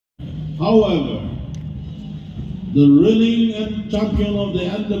However, the reigning and champion of the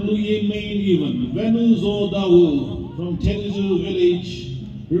NWA main event, Venuzo Dawu from Telugu Village,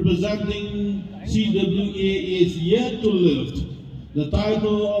 representing CWA, is yet to lift the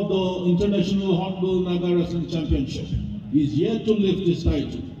title of the International Hornbill Naga Wrestling Championship. He is yet to lift this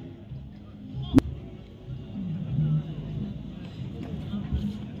title.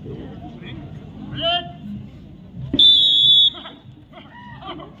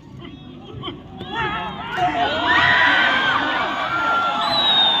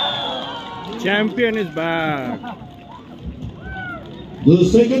 Champion is back. The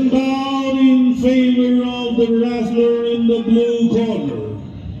second bout in favor of the wrestler in the blue corner.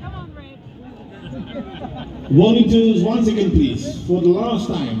 Come on, Red. Volunteers, 1 second please. For the last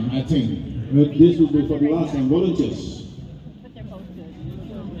time, I think. This will be for the last time. Volunteers. But they're both good.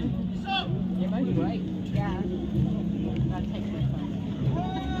 They're both great. Yeah. Gotta take my phone.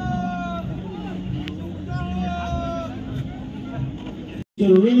 The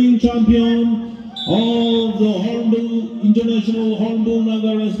reigning champion of the Hornbill International Hornbill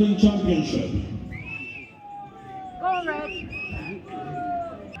Naga Wrestling Championship. Go, Red.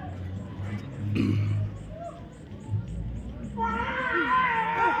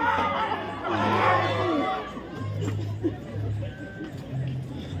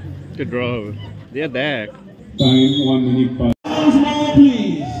 Good draw. They're back. Time 1 minute past. Once more,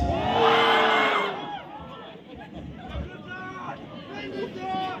 please.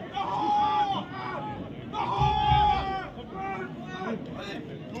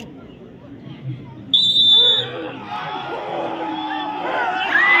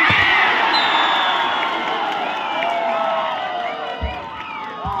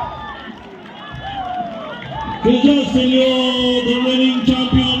 Justinio, the reigning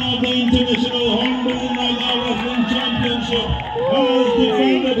champion of the International Hornbill Naga Wrestling Championship, has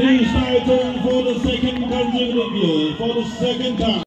defended his title for the second consecutive year, for the second time.